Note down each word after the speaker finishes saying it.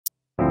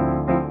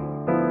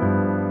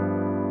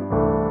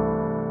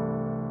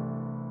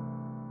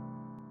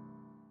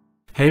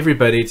Hey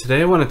everybody,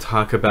 today I want to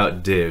talk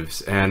about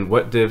divs and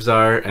what divs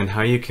are and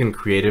how you can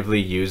creatively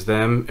use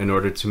them in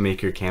order to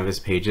make your Canvas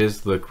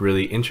pages look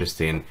really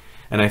interesting.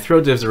 And I throw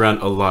divs around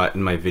a lot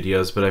in my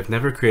videos, but I've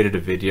never created a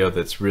video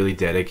that's really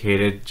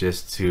dedicated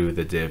just to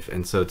the div.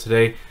 And so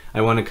today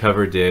I want to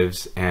cover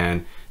divs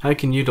and how you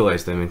can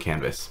utilize them in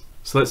Canvas.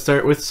 So let's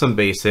start with some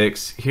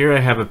basics. Here I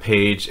have a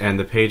page and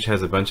the page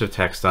has a bunch of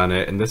text on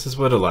it, and this is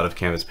what a lot of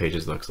Canvas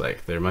pages looks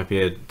like. There might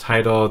be a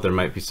title, there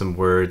might be some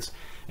words,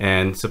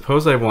 and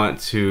suppose I want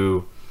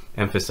to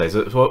emphasize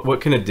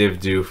what can a div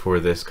do for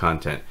this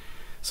content.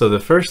 So the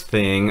first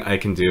thing I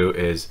can do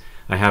is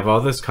I have all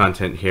this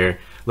content here.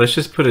 Let's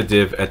just put a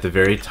div at the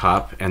very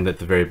top and at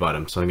the very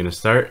bottom. So I'm going to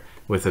start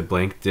with a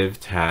blank div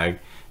tag,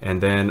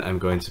 and then I'm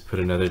going to put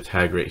another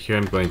tag right here.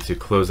 I'm going to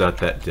close out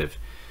that div.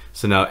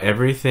 So now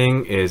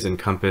everything is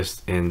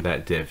encompassed in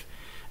that div.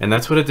 And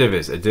that's what a div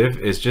is. A div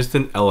is just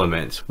an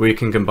element where you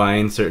can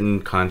combine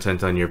certain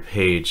content on your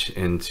page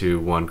into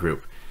one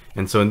group.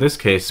 And so in this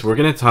case, we're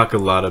going to talk a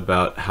lot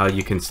about how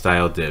you can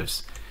style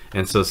divs.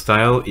 And so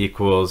style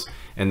equals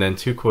and then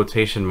 2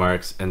 quotation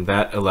marks, and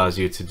that allows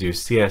you to do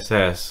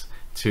CSS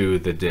to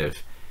the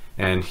div.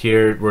 And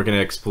here we're going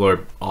to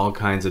explore all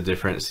kinds of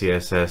different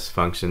CSS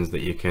functions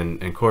that you can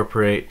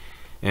incorporate.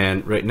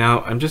 And right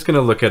now I'm just going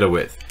to look at a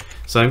width.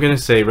 So I'm going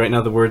to say right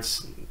now the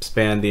words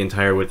span the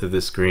entire width of the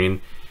screen,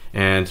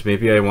 and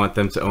maybe I want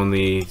them to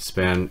only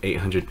span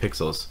 800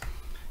 pixels.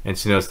 And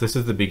so notice this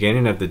is the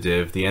beginning of the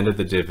div, the end of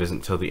the div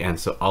isn't till the end,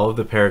 so all of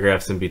the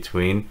paragraphs in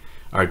between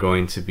are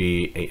going to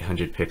be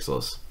 800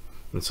 pixels.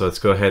 And so let's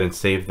go ahead and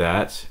save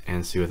that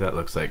and see what that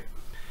looks like.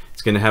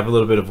 It's going to have a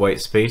little bit of white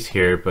space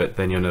here, but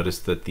then you'll notice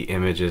that the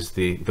images,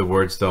 the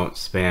words don't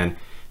span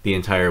the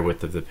entire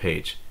width of the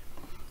page.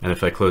 And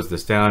if I close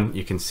this down,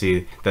 you can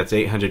see that's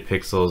 800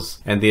 pixels.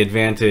 And the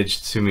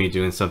advantage to me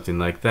doing something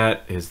like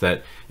that is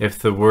that if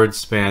the words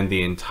span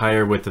the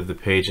entire width of the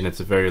page and it's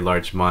a very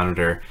large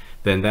monitor,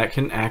 then that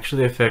can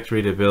actually affect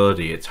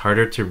readability. It's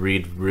harder to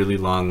read really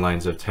long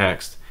lines of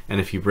text. And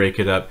if you break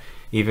it up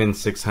even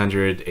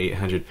 600,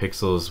 800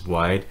 pixels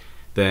wide,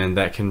 then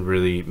that can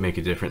really make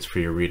a difference for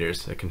your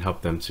readers. It can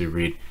help them to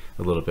read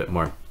a little bit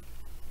more.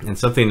 And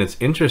something that's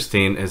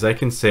interesting is I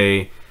can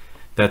say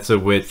that's a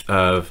width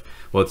of,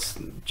 well, let's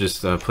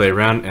just play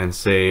around and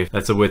say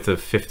that's a width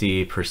of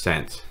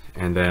 50%.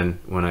 And then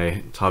when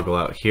I toggle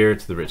out here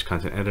to the rich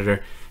content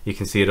editor, you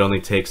can see it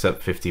only takes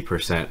up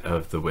 50%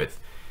 of the width.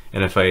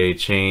 And if I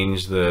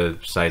change the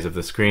size of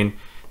the screen,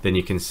 then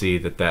you can see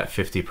that that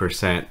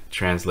 50%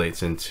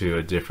 translates into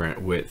a different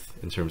width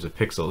in terms of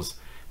pixels,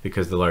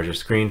 because the larger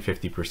screen,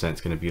 50% is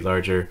going to be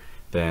larger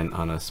than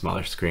on a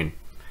smaller screen.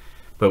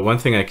 But one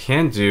thing I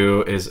can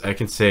do is I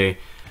can say,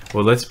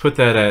 well, let's put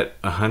that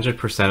at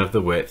 100% of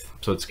the width.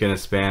 So it's going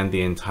to span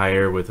the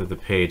entire width of the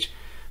page,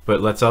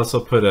 but let's also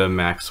put a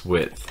max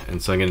width.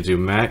 And so I'm going to do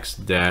max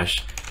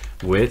dash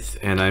width,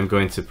 and I'm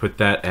going to put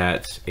that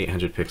at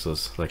 800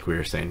 pixels like we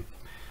were saying.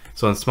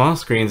 So on small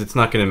screens, it's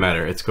not going to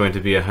matter. It's going to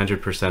be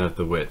 100% of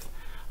the width.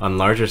 On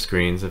larger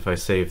screens, if I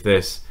save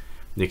this,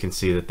 you can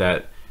see that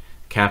that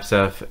caps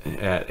off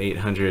at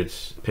 800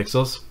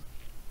 pixels.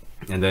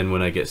 And then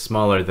when I get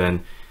smaller,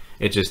 then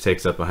it just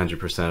takes up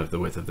 100% of the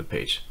width of the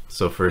page.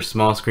 So for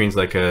small screens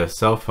like a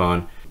cell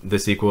phone,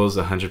 this equals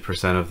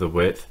 100% of the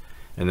width.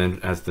 And then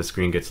as the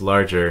screen gets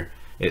larger,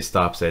 it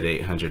stops at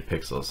 800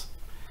 pixels.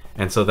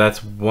 And so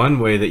that's one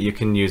way that you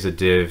can use a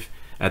div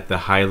at the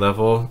high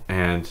level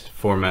and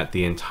format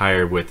the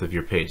entire width of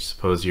your page.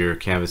 Suppose your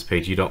Canvas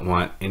page, you don't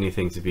want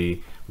anything to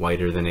be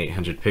wider than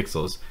 800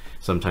 pixels.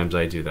 Sometimes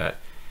I do that.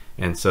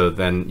 And so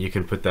then you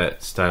can put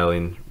that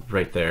styling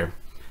right there.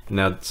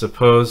 Now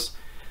suppose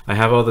I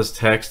have all this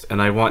text and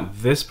I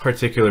want this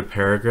particular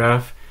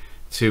paragraph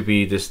to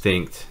be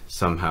distinct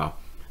somehow.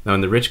 Now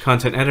in the rich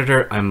content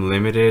editor, I'm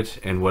limited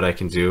in what I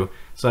can do.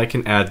 So I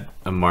can add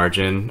a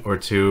margin or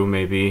two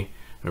maybe,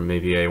 or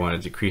maybe I want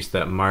to decrease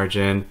that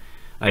margin.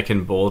 I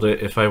can bold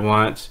it if I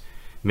want.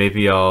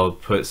 Maybe I'll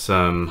put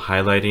some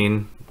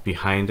highlighting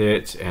behind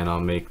it and I'll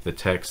make the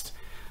text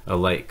a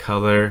light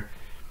color.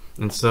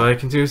 And so I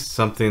can do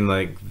something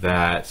like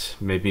that.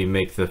 Maybe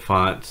make the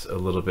font a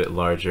little bit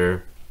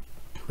larger,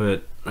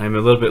 but I'm a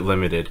little bit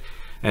limited.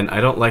 And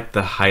I don't like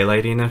the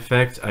highlighting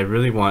effect. I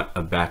really want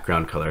a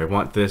background color. I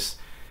want this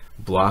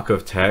block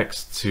of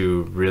text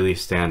to really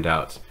stand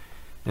out.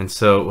 And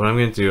so what I'm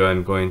going to do,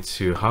 I'm going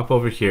to hop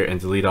over here and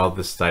delete all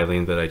the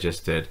styling that I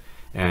just did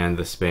and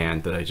the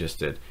span that I just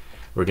did.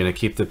 We're going to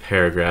keep the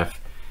paragraph,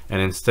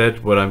 and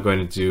instead what I'm going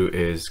to do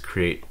is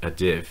create a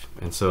div.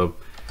 And so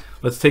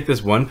let's take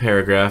this one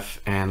paragraph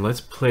and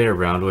let's play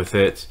around with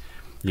it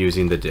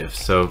using the div.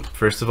 So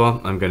first of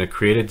all, I'm going to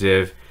create a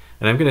div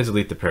and I'm going to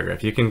delete the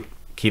paragraph. You can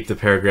keep the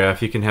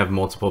paragraph, you can have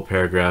multiple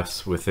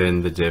paragraphs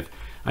within the div.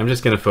 I'm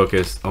just going to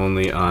focus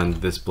only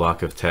on this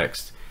block of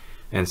text.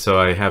 And so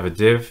I have a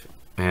div,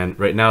 and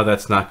right now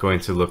that's not going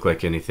to look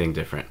like anything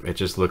different. It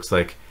just looks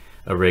like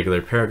a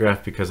regular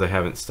paragraph because I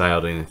haven't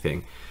styled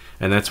anything.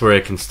 And that's where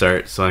I can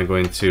start. So I'm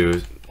going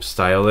to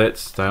style it,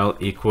 style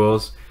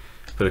equals,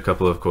 put a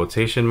couple of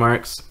quotation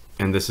marks,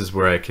 and this is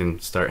where I can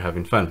start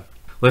having fun.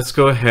 let's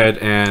go ahead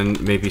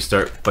and maybe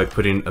start by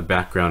putting a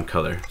background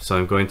color. So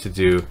I'm going to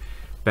do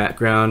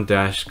background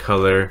dash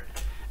color,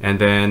 and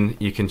then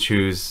you can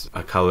choose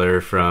a color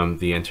from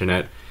the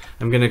internet.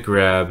 I'm going to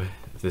grab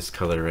this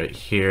color right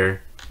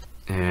here,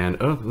 and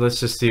let's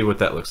just see what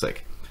that looks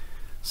like.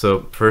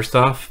 So first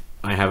off,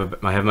 I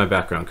have my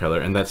background color,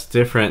 and that's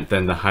different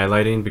than the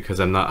highlighting because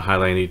I'm not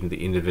highlighting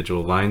the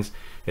individual lines,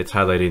 it's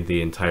highlighting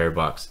the entire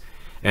box.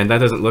 And that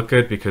doesn't look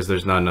good because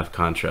there's not enough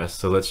contrast.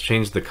 So let's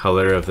change the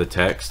color of the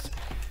text,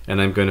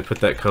 and I'm going to put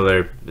that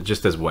color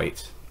just as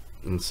white,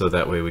 and so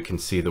that way we can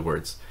see the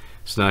words.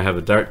 So now I have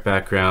a dark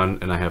background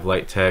and I have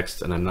light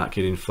text, and I'm not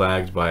getting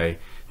flagged by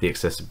the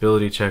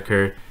accessibility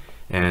checker,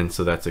 and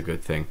so that's a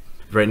good thing.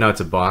 Right now it's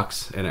a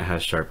box and it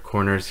has sharp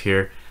corners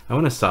here. I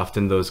want to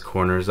soften those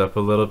corners up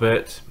a little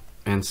bit,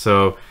 and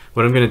so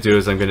what I'm going to do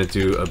is I'm going to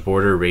do a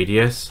border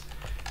radius.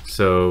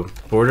 So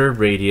border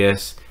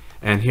radius,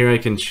 and here I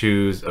can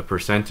choose a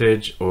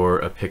percentage or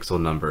a pixel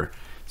number.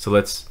 So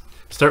let's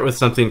start with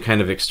something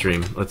kind of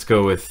extreme. Let's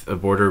go with a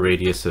border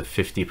radius of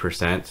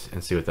 50%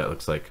 and see what that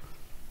looks like.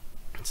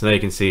 So now you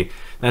can see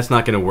that's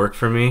not going to work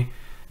for me,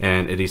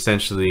 and it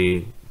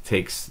essentially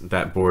takes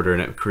that border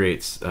and it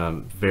creates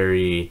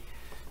very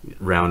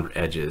round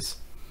edges.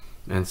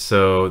 And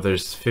so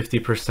there's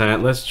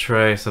 50%. Let's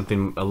try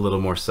something a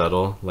little more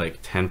subtle,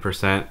 like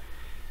 10%.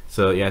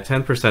 So yeah,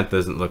 10%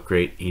 doesn't look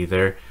great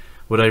either.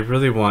 What I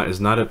really want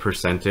is not a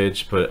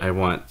percentage, but I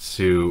want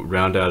to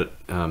round out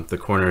the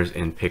corners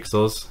in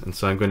pixels. And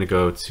so I'm going to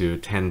go to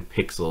 10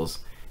 pixels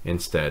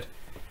instead.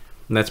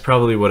 And that's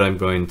probably what I'm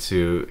going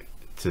to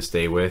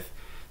stay with.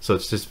 So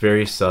it's just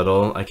very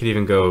subtle. I could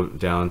even go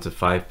down to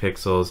 5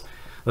 pixels.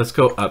 Let's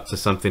go up to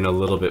something a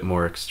little bit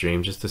more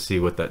extreme just to see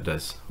what that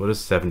does. What does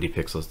 70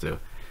 pixels do?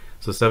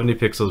 So 70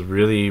 pixels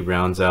really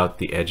rounds out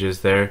the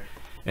edges there.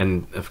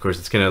 And of course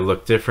it's going to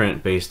look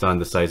different based on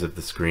the size of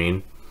the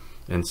screen.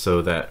 And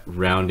so that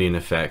rounding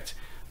effect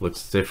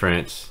looks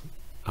different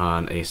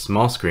on a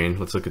small screen.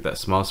 Let's look at that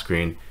small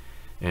screen.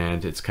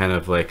 And it's kind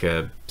of like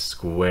a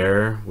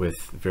square with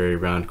very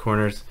round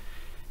corners.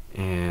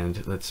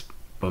 And let's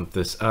bump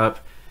this up.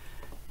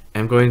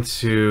 I'm going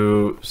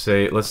to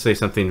say, let's say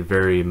something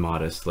very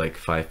modest, like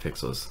 5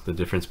 pixels. The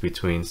difference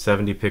between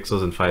 70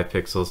 pixels and 5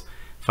 pixels.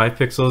 5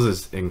 pixels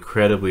is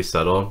incredibly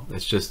subtle.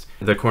 It's just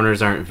the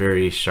corners aren't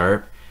very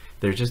sharp.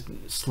 They're just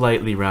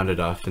slightly rounded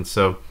off. And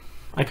so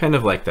I kind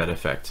of like that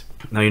effect.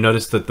 Now you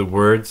notice that the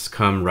words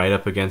come right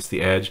up against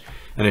the edge.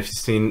 And if you've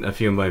seen a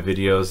few of my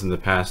videos in the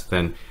past,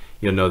 then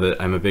you'll know that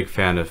I'm a big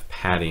fan of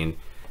padding.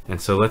 And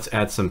so let's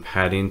add some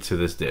padding to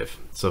this div.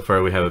 So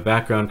far we have a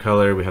background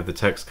color, we have the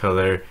text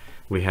color,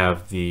 we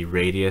have the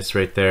radius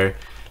right there.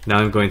 Now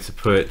I'm going to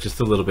put just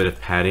a little bit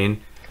of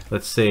padding,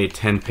 let's say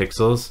 10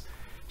 pixels,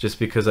 just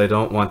because I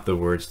don't want the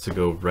words to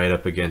go right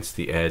up against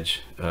the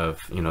edge of,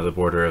 the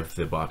border of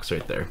the box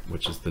right there,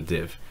 which is the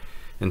div.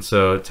 And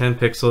so 10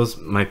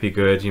 pixels might be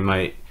good. You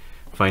might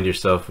find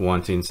yourself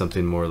wanting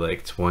something more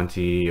like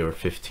 20 or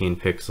 15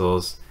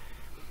 pixels.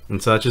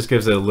 And so that just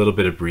gives it a little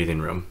bit of breathing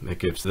room. It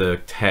gives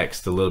the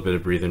text a little bit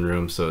of breathing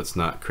room so it's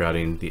not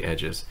crowding the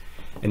edges.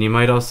 And you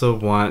might also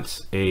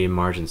want a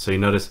margin. So you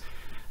notice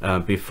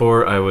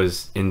before I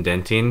was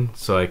indenting,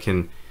 so I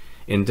can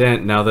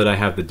indent, now that I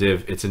have the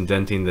div, it's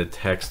indenting the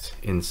text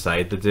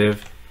inside the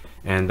div,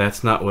 and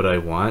that's not what I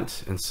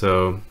want. And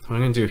so what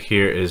I'm going to do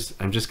here is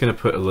I'm just going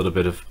to put a little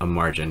bit of a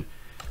margin.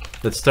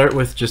 Let's start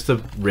with just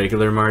a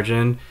regular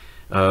margin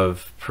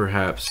of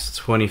perhaps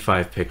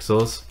 25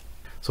 pixels.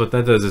 So what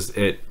that does is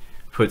it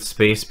puts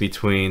space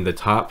between the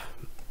top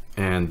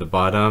and the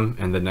bottom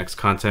and the next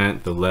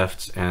content, the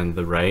left and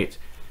the right.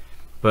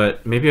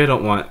 But maybe I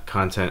don't want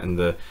content in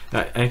the,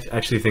 I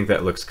actually think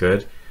that looks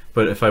good.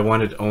 But if I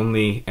wanted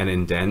only an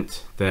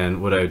indent,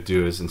 then what I would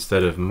do is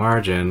instead of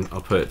margin,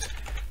 I'll put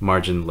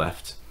margin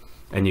left.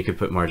 And you could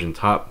put margin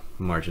top,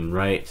 margin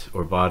right,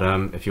 or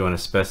bottom if you want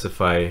to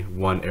specify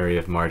one area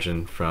of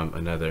margin from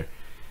another.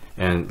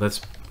 And let's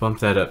bump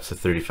that up to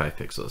 35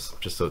 pixels,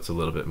 just so it's a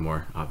little bit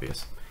more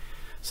obvious.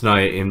 So now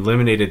I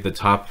eliminated the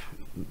top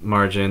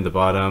margin, the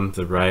bottom,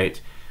 the right,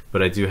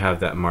 but I do have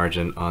that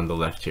margin on the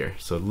left here.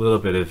 So a little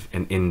bit of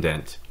an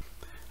indent.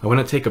 I want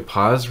to take a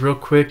pause real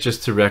quick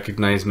just to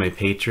recognize my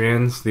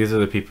Patreons. These are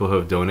the people who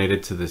have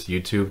donated to this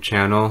YouTube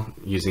channel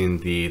using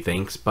the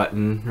thanks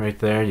button right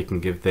there. You can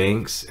give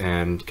thanks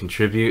and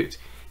contribute,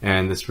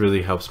 and this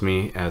really helps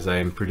me as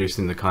I'm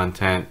producing the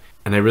content,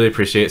 and I really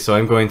appreciate it. So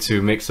I'm going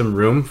to make some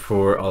room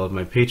for all of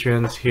my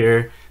Patreons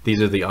here.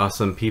 These are the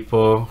awesome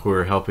people who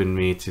are helping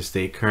me to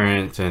stay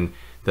current and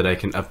that I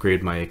can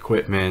upgrade my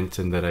equipment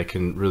and that I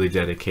can really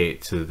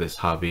dedicate to this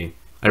hobby.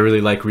 I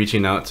really like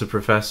reaching out to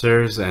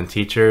professors and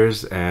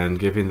teachers and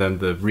giving them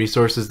the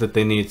resources that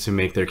they need to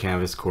make their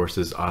Canvas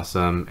courses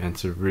awesome and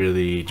to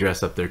really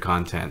dress up their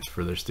content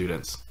for their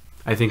students.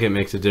 I think it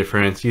makes a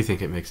difference. You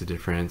think it makes a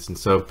difference. And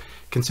so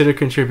consider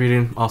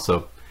contributing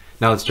also.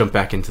 Now let's jump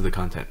back into the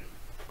content.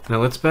 Now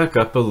let's back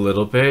up a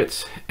little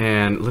bit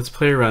and let's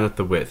play around with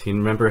the width. You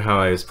remember how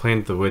I was playing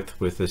with the width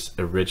with this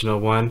original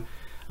one?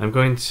 I'm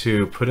going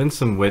to put in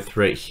some width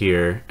right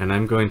here, and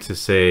I'm going to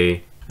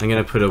say I'm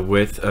going to put a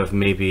width of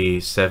maybe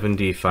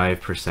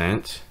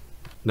 75%.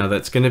 Now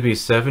that's going to be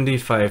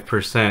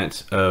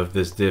 75% of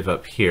this div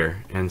up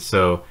here, and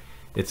so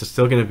it's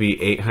still going to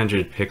be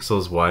 800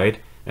 pixels wide,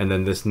 and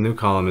then this new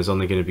column is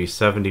only going to be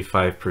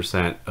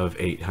 75% of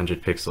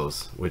 800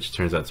 pixels, which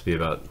turns out to be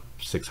about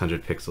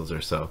 600 pixels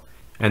or so.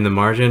 And the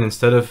margin,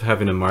 instead of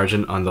having a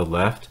margin on the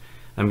left,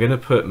 I'm going to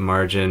put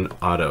margin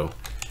auto,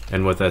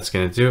 and what that's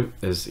going to do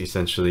is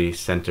essentially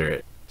center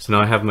it. So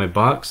now I have my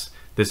box.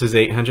 This is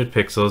 800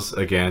 pixels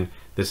again.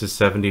 This is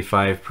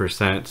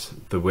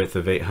 75% the width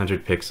of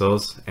 800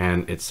 pixels,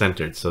 and it's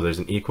centered. So there's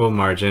an equal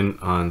margin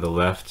on the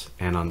left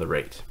and on the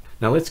right.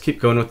 Now let's keep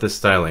going with the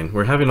styling.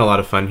 We're having a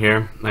lot of fun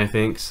here, I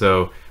think.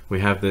 So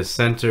we have this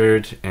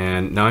centered,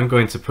 and now I'm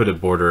going to put a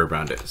border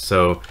around it.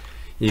 So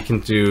you can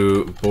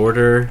do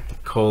border,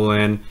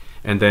 colon,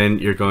 and then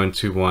you're going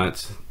to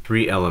want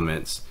 3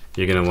 elements.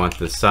 You're going to want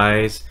the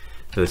size,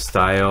 the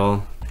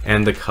style,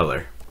 and the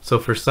color. So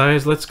for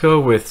size, let's go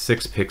with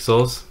 6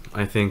 pixels.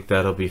 I think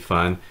that'll be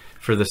fun.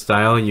 For the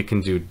style, you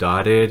can do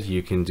dotted,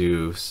 you can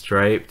do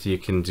striped, you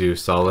can do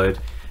solid,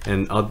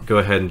 and I'll go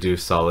ahead and do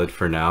solid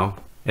for now.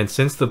 And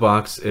since the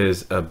box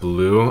is a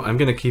blue, I'm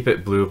going to keep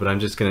it blue, but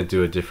I'm just going to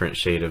do a different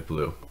shade of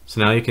blue.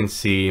 So now you can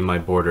see my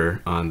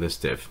border on this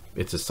div.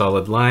 It's a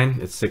solid line,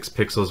 it's 6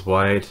 pixels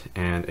wide,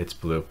 and it's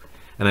blue.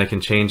 And I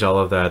can change all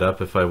of that up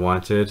if I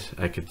wanted.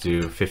 I could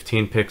do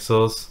 15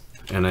 pixels,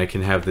 and I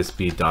can have this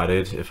be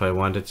dotted if I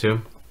wanted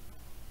to.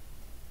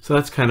 So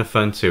that's kind of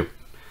fun too.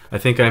 I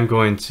think I'm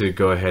going to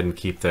go ahead and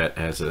keep that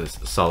as a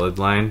solid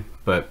line,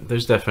 but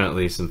there's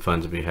definitely some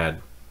fun to be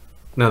had.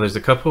 Now there's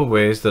a couple of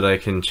ways that I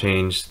can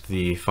change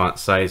the font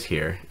size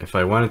here. If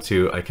I wanted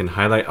to, I can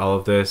highlight all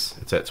of this.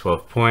 It's at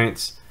 12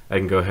 points. I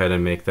can go ahead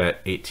and make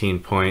that 18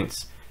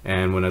 points.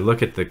 And when I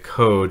look at the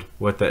code,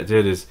 what that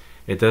did is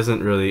it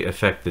doesn't really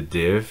affect the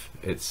div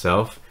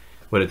itself.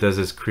 What it does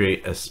is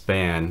create a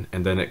span,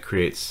 and then it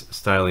creates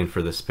styling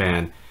for the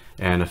span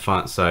and a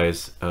font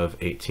size of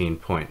 18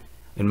 point.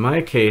 In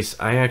my case,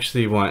 I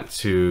actually want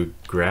to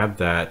grab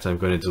that. I'm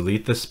going to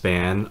delete the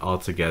span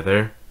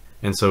altogether.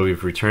 And so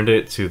we've returned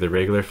it to the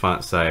regular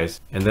font size.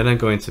 And then I'm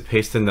going to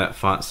paste in that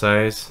font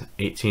size,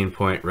 18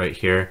 point right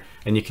here.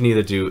 And you can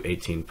either do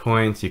 18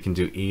 points, you can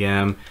do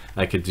EM,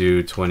 I could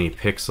do 20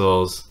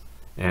 pixels.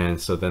 And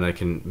so then I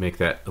can make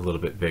that a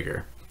little bit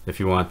bigger. If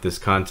you want this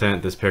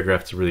content, this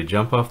paragraph to really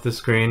jump off the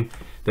screen,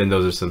 then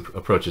those are some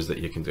approaches that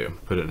you can do.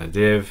 Put it in a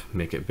div,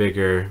 make it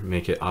bigger,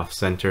 make it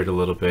off-centered a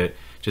little bit,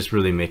 just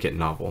really make it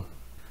novel.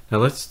 Now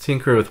let's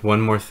tinker with one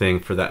more thing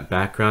for that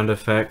background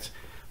effect.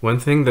 One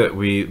thing that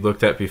we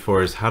looked at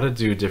before is how to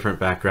do different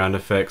background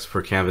effects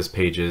for Canvas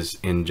pages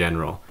in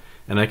general.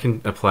 And I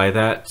can apply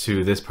that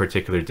to this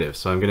particular div.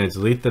 So I'm going to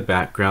delete the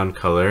background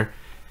color,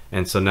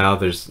 and so now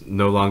there's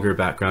no longer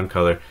background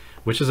color,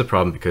 which is a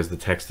problem because the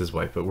text is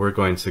white, but we're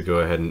going to go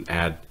ahead and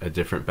add a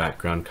different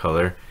background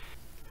color.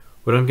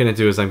 What I'm going to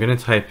do is I'm going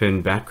to type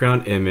in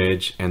background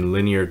image and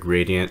linear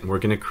gradient, and we're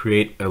going to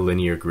create a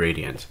linear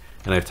gradient.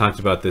 And I've talked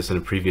about this in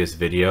a previous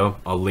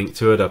video. I'll link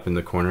to it up in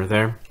the corner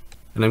there.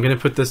 And I'm going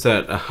to put this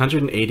at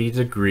 180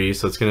 degrees,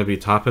 so it's going to be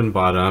top and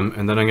bottom,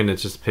 and then I'm going to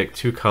just pick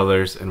 2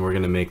 colors and we're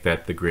going to make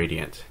that the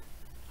gradient.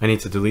 I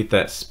need to delete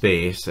that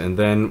space, and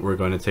then we're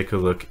going to take a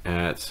look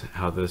at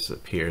how this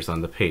appears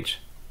on the page.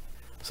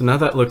 So now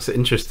that looks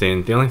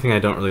interesting. The only thing I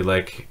don't really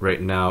like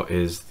right now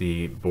is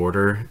the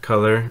border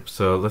color.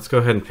 So let's go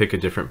ahead and pick a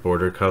different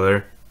border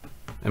color.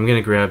 I'm going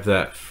to grab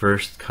that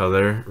first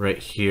color right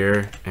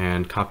here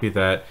and copy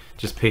that,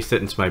 just paste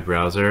it into my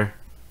browser.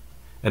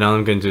 And all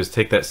I'm going to do is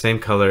take that same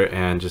color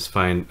and just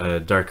find a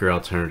darker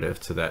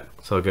alternative to that.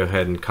 So I'll go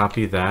ahead and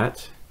copy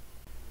that.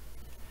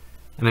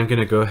 And I'm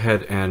going to go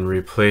ahead and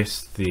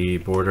replace the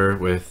border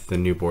with the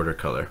new border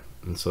color.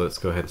 And so let's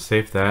go ahead and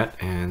save that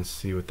and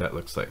see what that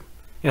looks like.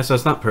 Yeah, so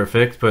it's not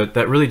perfect, but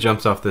that really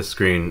jumps off the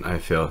screen, I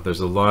feel. There's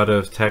a lot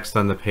of text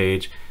on the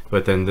page,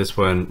 but then this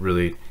one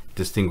really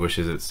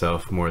distinguishes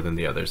itself more than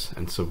the others.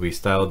 And so we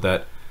styled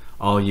that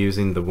all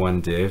using the one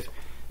div.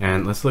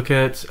 And let's look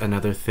at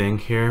another thing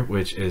here,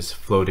 which is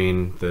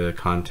floating the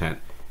content.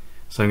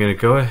 So I'm going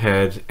to go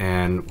ahead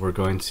and we're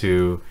going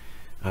to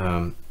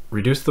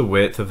reduce the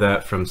width of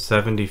that from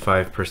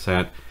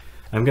 75%.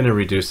 I'm going to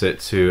reduce it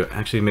to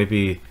actually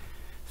maybe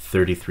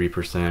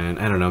 33%,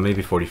 I don't know,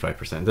 maybe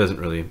 45%, it doesn't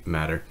really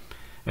matter.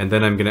 And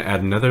then I'm going to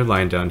add another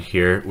line down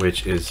here,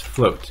 which is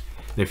float.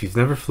 And if you've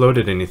never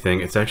floated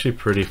anything, it's actually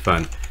pretty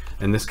fun.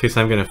 In this case,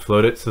 I'm going to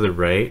float it to the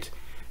right,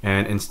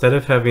 and instead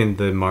of having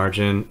the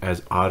margin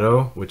as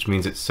auto, which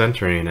means it's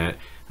centering it,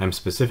 I'm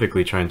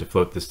specifically trying to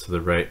float this to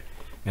the right.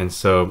 And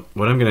so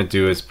what I'm going to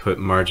do is put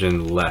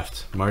margin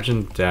left,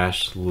 margin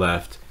dash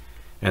left,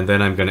 and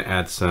then I'm going to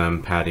add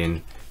some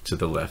padding to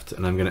the left,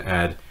 and I'm going to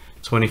add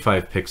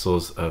 25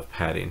 pixels of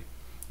padding.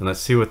 And let's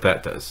see what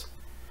that does.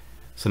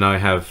 So now I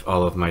have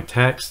all of my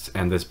text,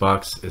 and this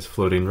box is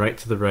floating right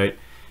to the right,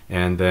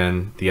 and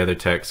then the other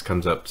text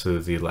comes up to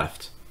the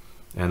left.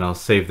 And I'll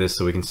save this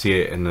so we can see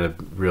it in the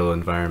real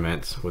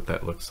environment, what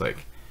that looks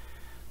like.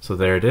 So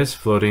there it is,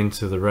 floating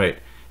to the right.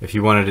 If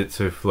you wanted it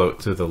to float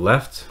to the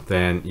left,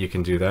 then you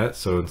can do that.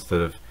 So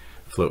instead of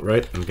float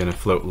right, I'm going to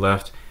float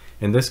left.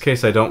 In this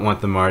case, I don't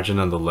want the margin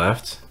on the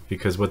left,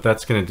 because what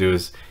that's going to do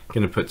is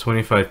going to put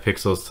 25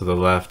 pixels to the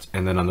left,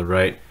 and then on the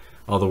right,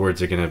 all the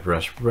words are going to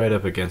brush right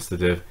up against the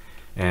div,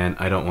 and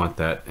I don't want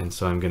that. And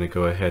so I'm going to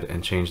go ahead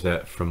and change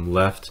that from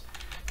left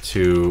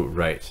to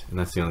right, and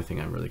that's the only thing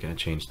I'm really going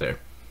to change there.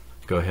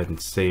 Go ahead and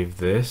save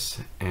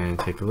this and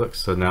take a look.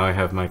 So now I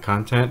have my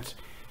content,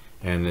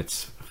 and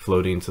it's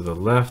floating to the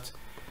left.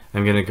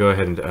 I'm going to go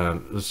ahead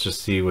and let's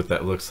just see what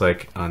that looks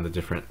like on the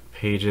different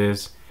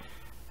pages.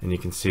 And you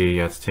can see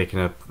it's taken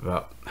up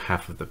about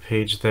half of the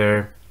page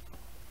there,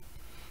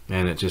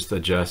 and it just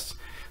adjusts.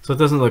 So it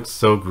doesn't look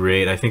so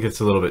great. I think it's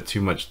a little bit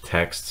too much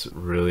text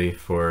really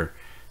for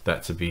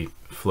that to be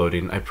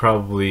floating. I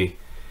probably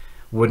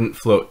wouldn't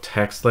float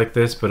text like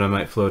this, but I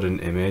might float an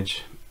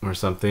image or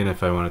something.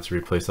 If I wanted to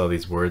replace all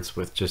these words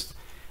with just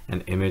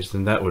an image,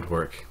 then that would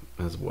work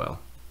as well.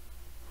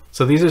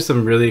 So these are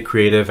some really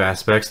creative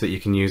aspects that you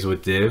can use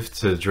with div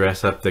to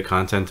dress up the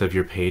content of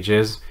your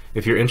pages.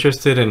 If you're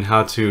interested in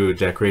how to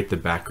decorate the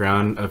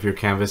background of your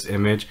Canvas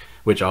image,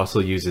 which also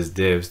uses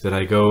divs, then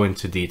I go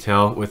into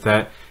detail with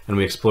that, and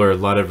we explore a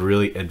lot of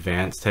really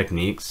advanced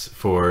techniques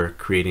for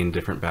creating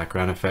different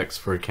background effects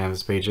for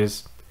Canvas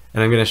pages.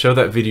 And I'm going to show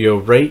that video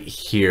right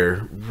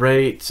here,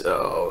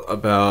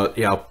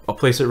 I'll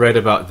place it right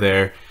about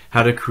there.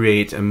 How to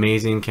create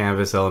amazing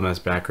Canvas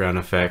LMS background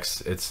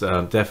effects. It's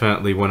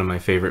definitely one of my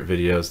favorite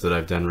videos that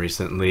I've done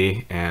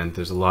recently, and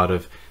there's a lot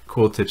of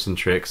cool tips and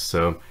tricks,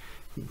 so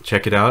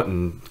check it out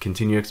and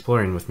continue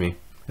exploring with me.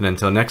 And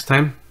until next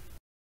time,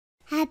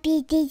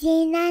 Happy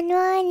Disney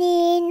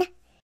morning.